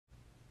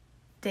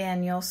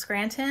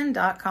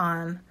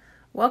DanielScranton.com.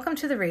 Welcome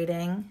to the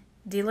reading,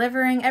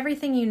 delivering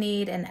everything you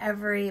need in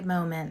every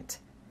moment.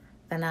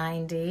 The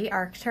 9D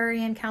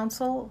Arcturian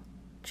Council,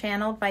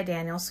 channeled by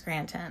Daniel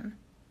Scranton.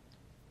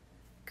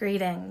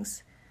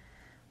 Greetings.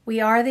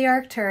 We are the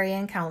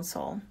Arcturian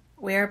Council.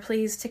 We are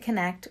pleased to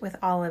connect with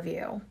all of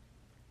you.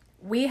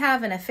 We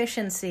have an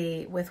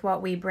efficiency with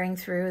what we bring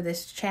through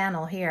this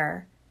channel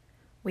here.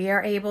 We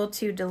are able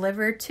to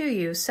deliver to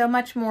you so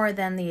much more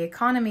than the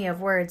economy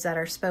of words that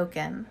are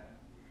spoken.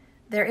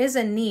 There is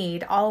a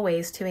need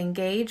always to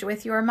engage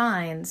with your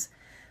minds,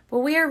 but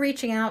we are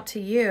reaching out to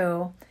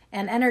you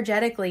and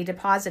energetically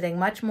depositing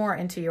much more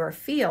into your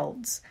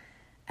fields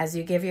as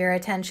you give your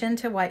attention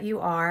to what you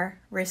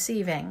are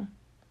receiving.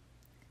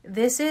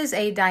 This is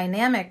a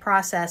dynamic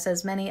process,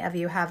 as many of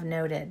you have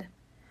noted.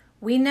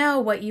 We know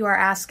what you are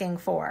asking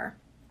for,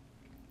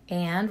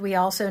 and we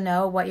also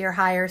know what your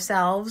higher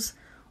selves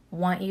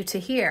want you to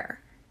hear.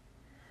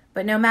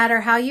 But no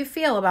matter how you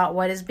feel about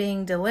what is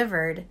being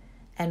delivered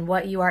and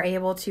what you are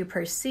able to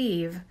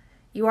perceive,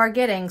 you are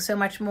getting so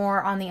much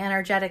more on the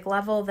energetic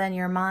level than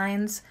your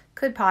minds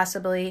could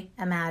possibly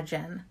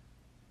imagine.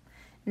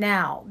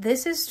 Now,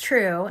 this is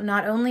true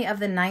not only of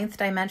the 9th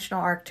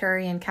Dimensional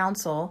Arcturian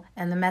Council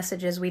and the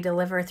messages we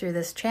deliver through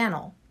this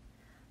channel.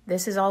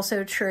 This is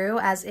also true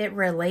as it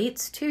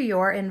relates to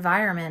your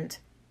environment.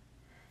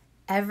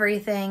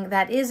 Everything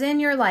that is in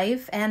your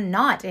life and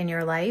not in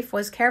your life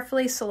was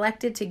carefully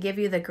selected to give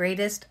you the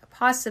greatest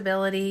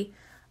possibility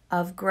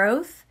of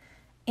growth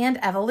and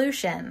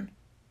evolution.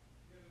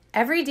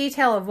 Every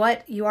detail of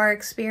what you are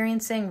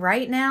experiencing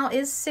right now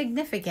is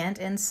significant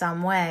in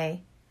some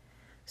way.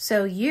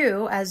 So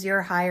you, as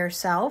your higher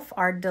self,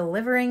 are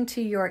delivering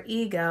to your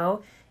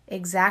ego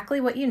exactly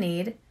what you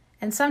need,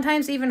 and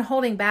sometimes even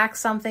holding back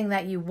something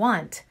that you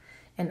want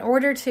in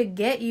order to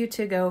get you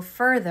to go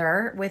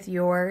further with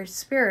your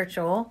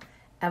spiritual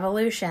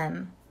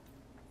evolution.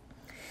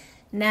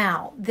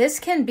 Now, this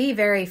can be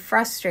very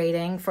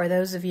frustrating for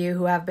those of you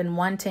who have been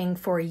wanting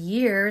for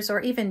years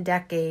or even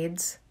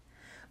decades,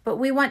 but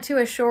we want to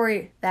assure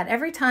you that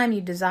every time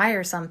you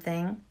desire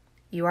something,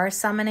 you are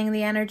summoning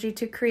the energy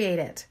to create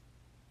it.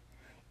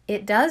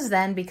 It does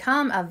then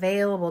become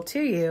available to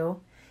you,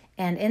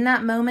 and in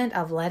that moment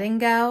of letting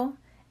go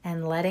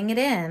and letting it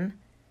in,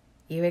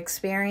 you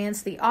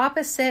experience the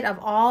opposite of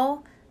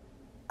all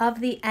of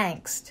the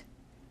angst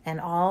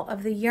and all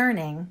of the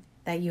yearning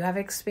that you have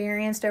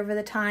experienced over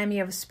the time you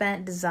have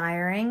spent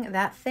desiring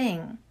that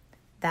thing,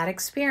 that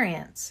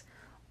experience,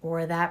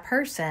 or that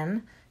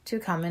person to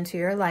come into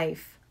your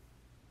life.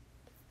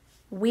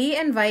 We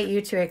invite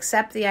you to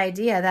accept the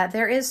idea that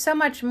there is so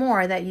much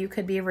more that you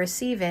could be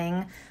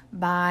receiving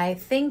by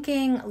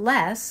thinking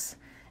less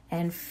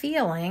and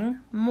feeling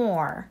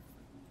more.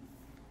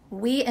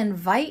 We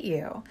invite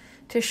you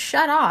to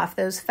shut off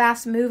those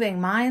fast-moving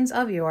minds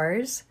of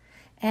yours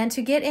and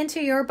to get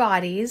into your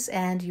bodies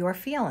and your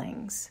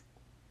feelings.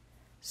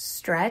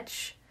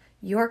 Stretch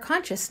your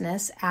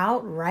consciousness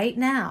out right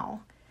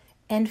now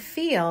and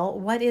feel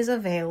what is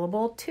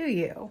available to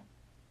you.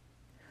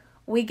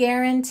 We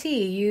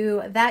guarantee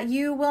you that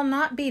you will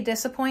not be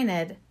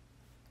disappointed.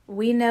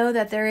 We know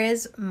that there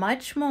is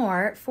much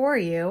more for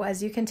you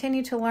as you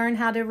continue to learn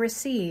how to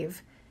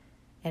receive,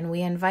 and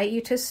we invite you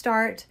to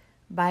start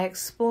by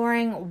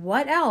exploring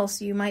what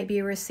else you might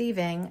be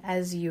receiving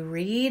as you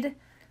read,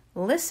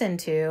 listen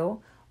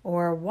to,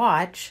 or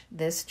watch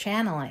this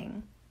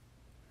channeling.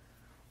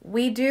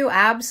 We do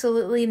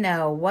absolutely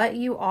know what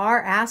you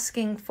are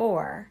asking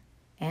for,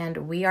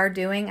 and we are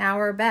doing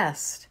our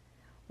best,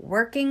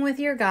 working with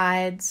your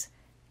guides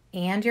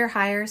and your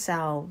higher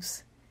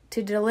selves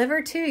to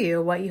deliver to you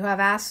what you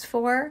have asked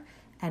for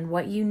and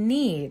what you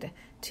need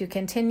to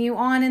continue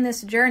on in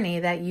this journey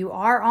that you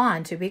are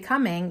on to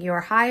becoming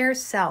your higher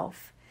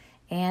self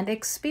and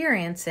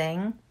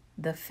experiencing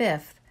the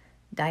 5th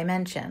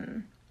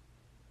dimension.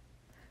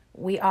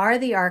 We are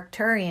the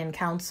Arcturian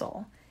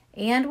Council,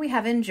 and we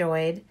have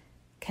enjoyed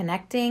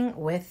connecting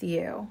with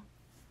you.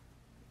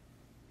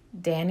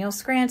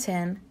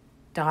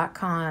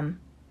 DanielScranton.com